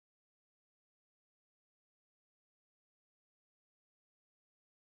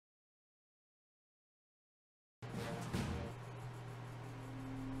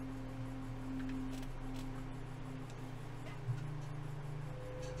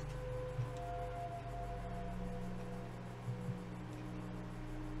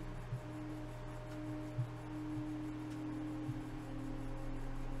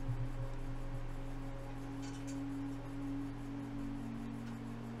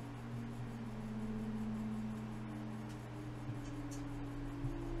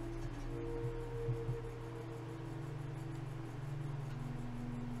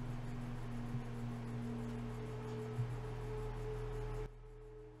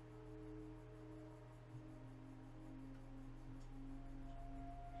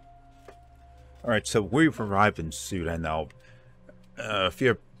Alright, so we've arrived in Suda now. If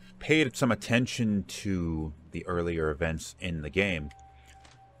you paid some attention to the earlier events in the game,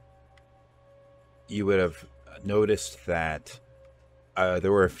 you would have noticed that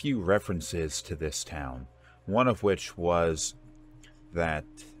there were a few references to this town. One of which was that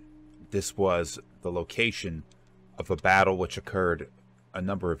this was the location of a battle which occurred a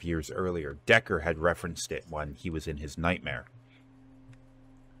number of years earlier. Decker had referenced it when he was in his nightmare.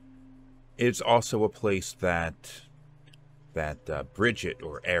 It's also a place that Bridget,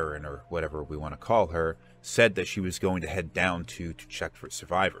 or Erin, or whatever we want to call her, said that she was going to head down to check for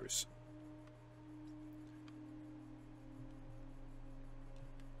survivors.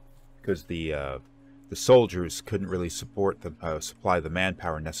 Because the soldiers couldn't really supply the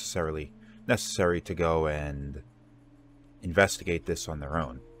manpower necessary to go and investigate this on their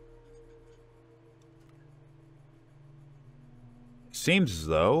own. Seems as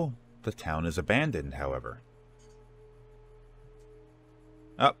though the town is abandoned, however.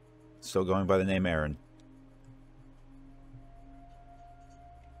 Oh, still going by the name Aaron.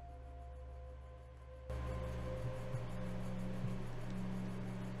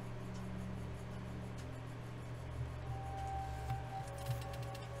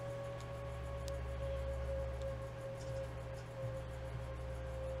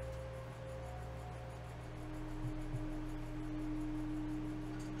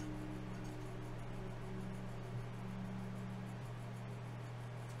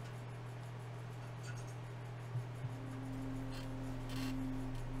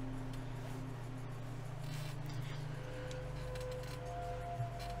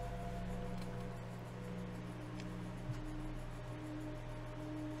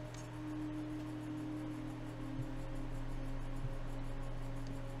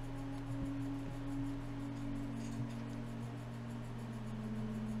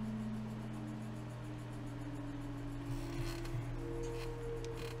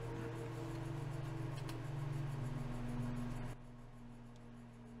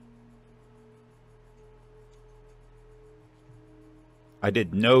 I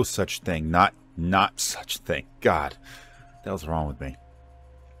did no such thing, not such thing. God, what the hell's wrong with me?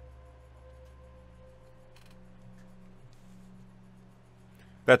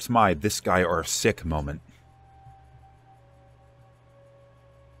 That's my "this guy are sick" moment.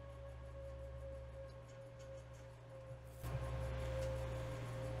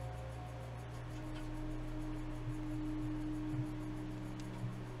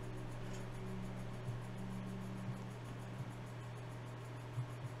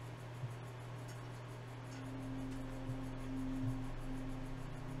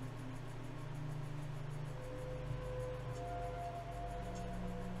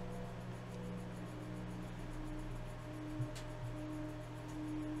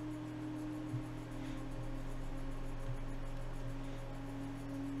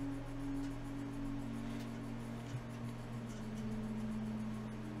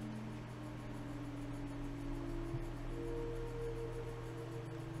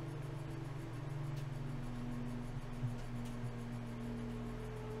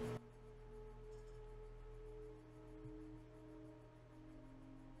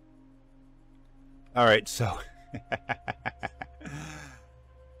 Alright, so...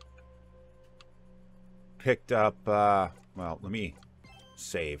 picked up, well, let me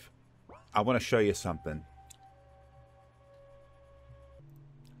save. I want to show you something.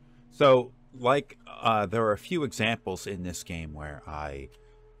 So, like, there are a few examples in this game where I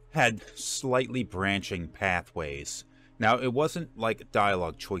had slightly branching pathways. Now, it wasn't like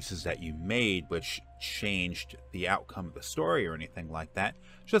dialogue choices that you made which changed the outcome of the story or anything like that.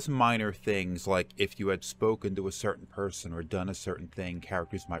 Just minor things like if you had spoken to a certain person or done a certain thing,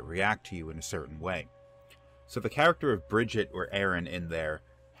 characters might react to you in a certain way. So the character of Bridget, or Erin, in there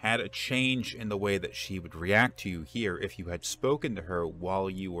had a change in the way that she would react to you here if you had spoken to her while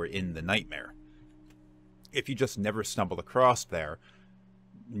you were in the nightmare. If you just never stumbled across there,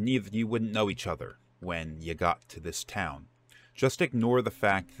 you wouldn't know each other when you got to this town. Just ignore the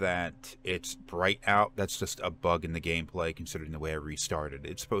fact that it's bright out. That's just a bug in the gameplay, considering the way I restarted.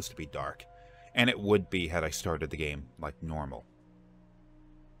 It's supposed to be dark. And it would be had I started the game like normal.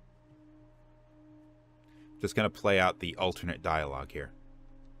 Just going to play out the alternate dialogue here.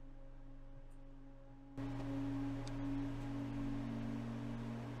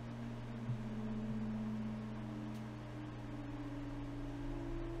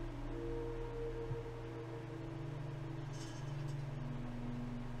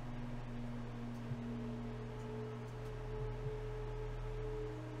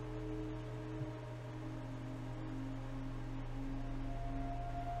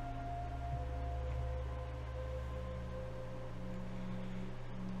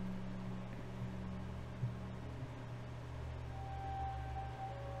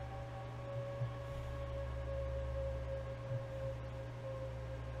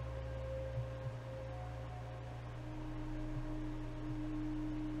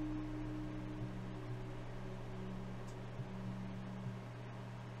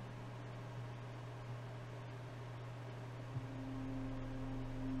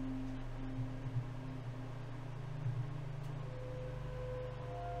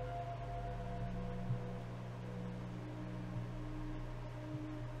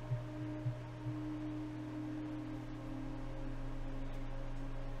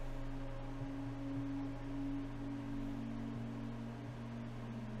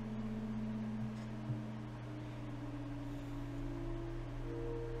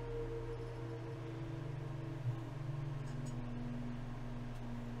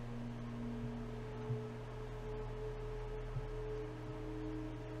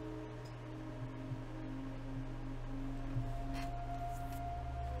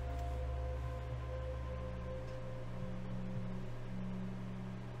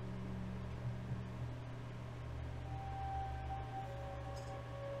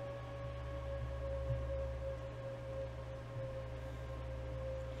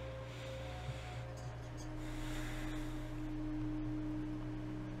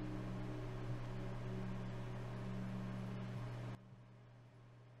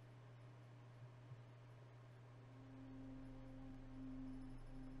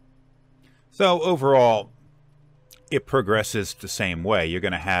 So overall, it progresses the same way. You're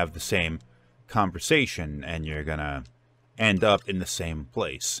going to have the same conversation, and you're going to end up in the same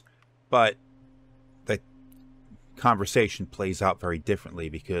place. But the conversation plays out very differently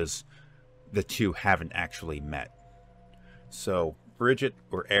because the two haven't actually met. So Bridget,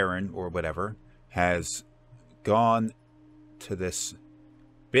 or Aaron, or whatever, has gone to this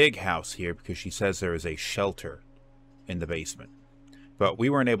big house here because she says there is a shelter in the basement. But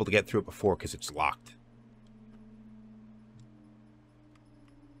we weren't able to get through it before because it's locked.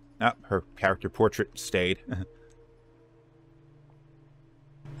 Ah, her character portrait stayed.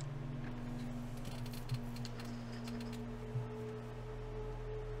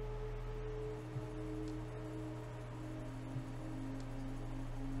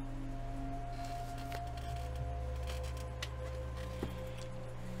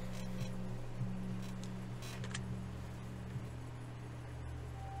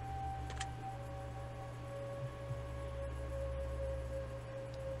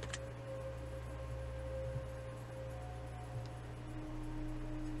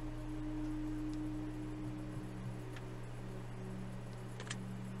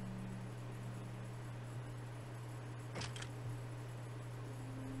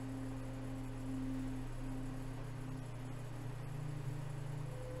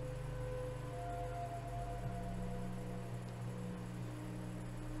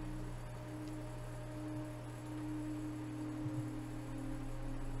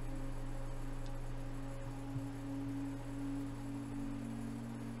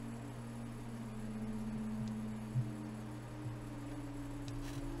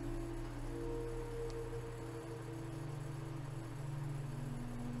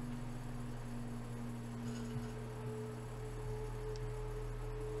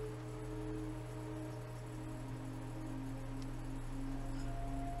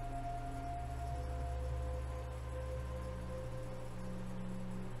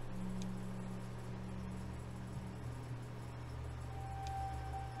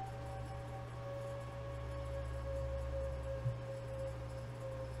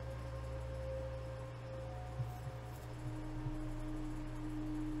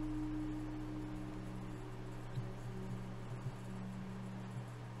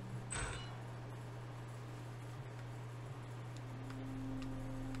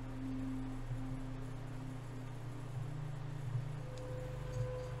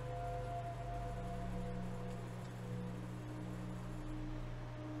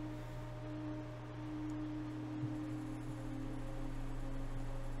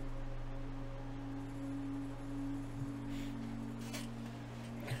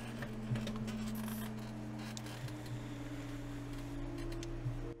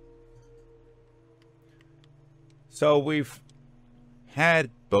 So we've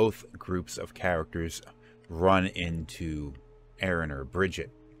had both groups of characters run into Aaron or Bridget.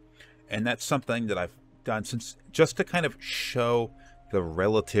 And that's something that I've done since, just to kind of show the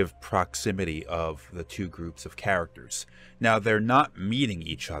relative proximity of the two groups of characters. Now, they're not meeting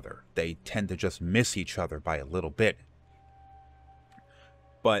each other. They tend to just miss each other by a little bit.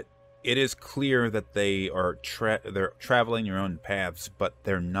 But it is clear that they are they're traveling their own paths, but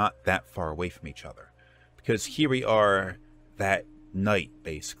they're not that far away from each other. Because here we are that night,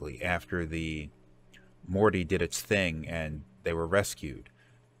 basically, after the Morty did its thing and they were rescued.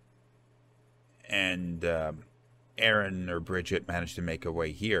 And Aaron or Bridget managed to make her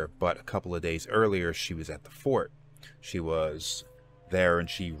way here, but a couple of days earlier she was at the fort. She was there and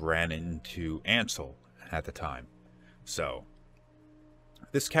she ran into Ansel at the time. So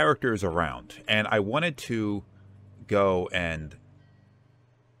this character is around, and I wanted to go and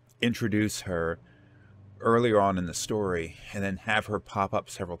introduce her earlier on in the story and then have her pop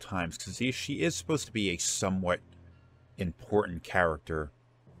up several times, because she is supposed to be a somewhat important character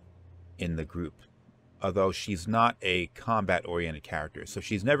in the group, although she's not a combat oriented character, so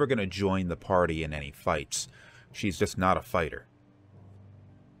she's never going to join the party in any fights. She's just not a fighter.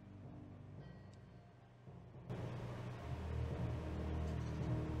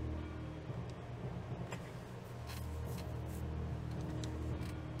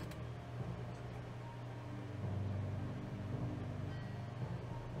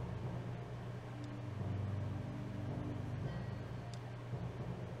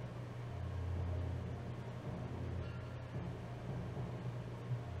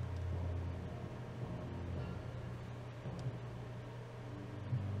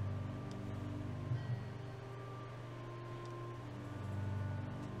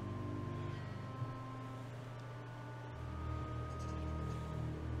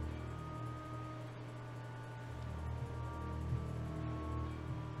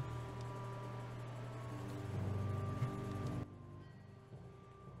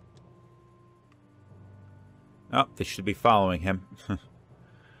 Oh, they should be following him.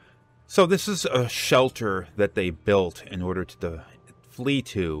 So this is a shelter that they built in order to flee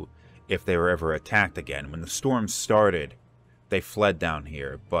to if they were ever attacked again. When the storm started, they fled down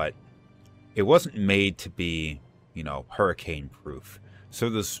here, but it wasn't made to be, you know, hurricane-proof. So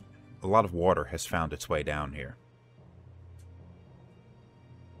there's a lot of water has found its way down here.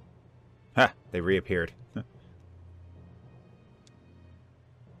 Ha! They reappeared.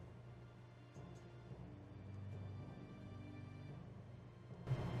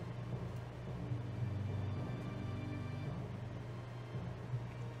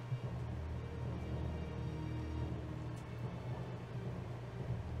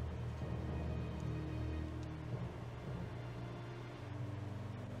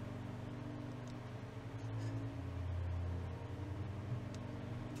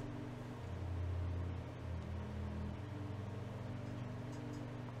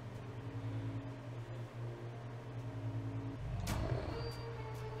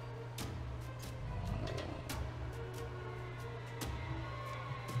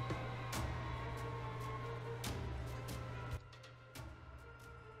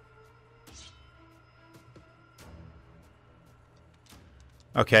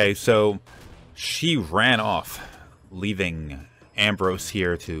 Okay, so she ran off, leaving Ambrose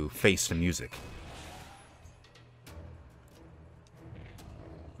here to face the music.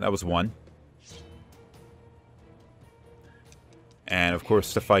 That was one. And of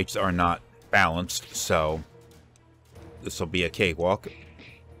course the fights are not balanced, so this will be a cakewalk.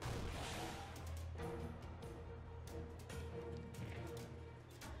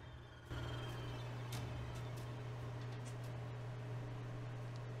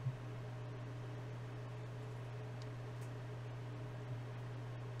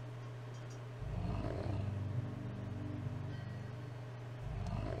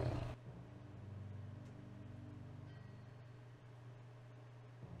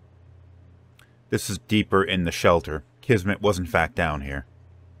 This is deeper in the shelter. Kismet was in fact down here.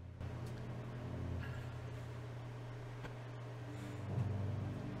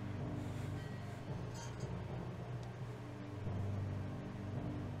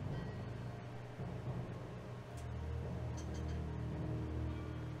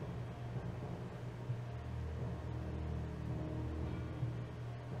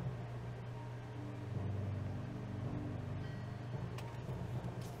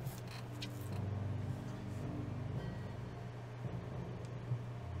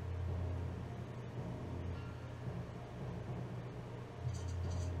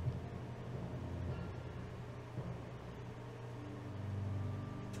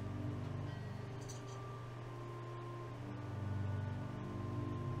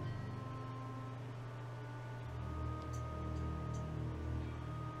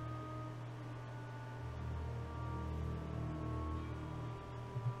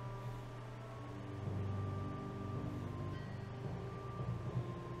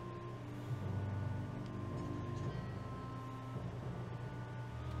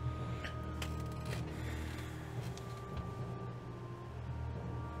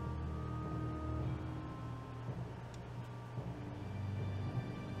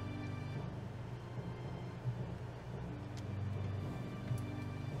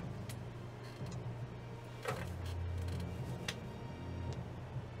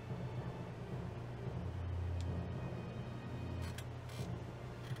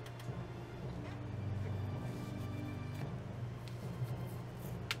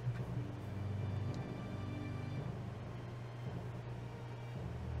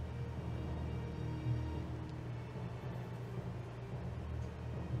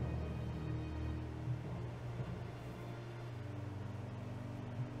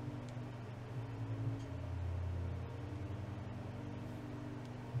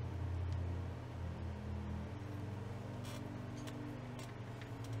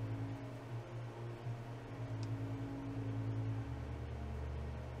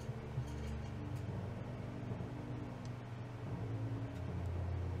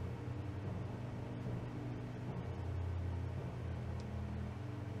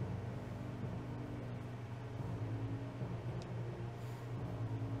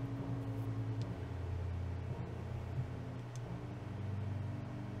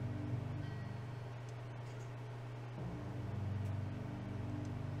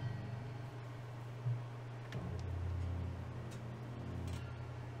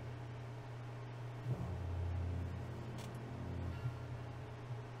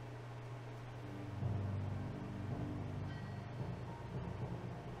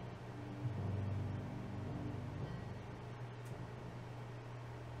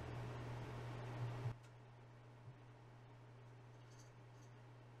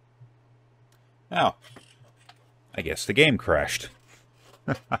 Oh, I guess the game crashed.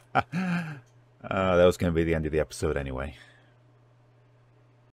 That was going to be the end of the episode anyway.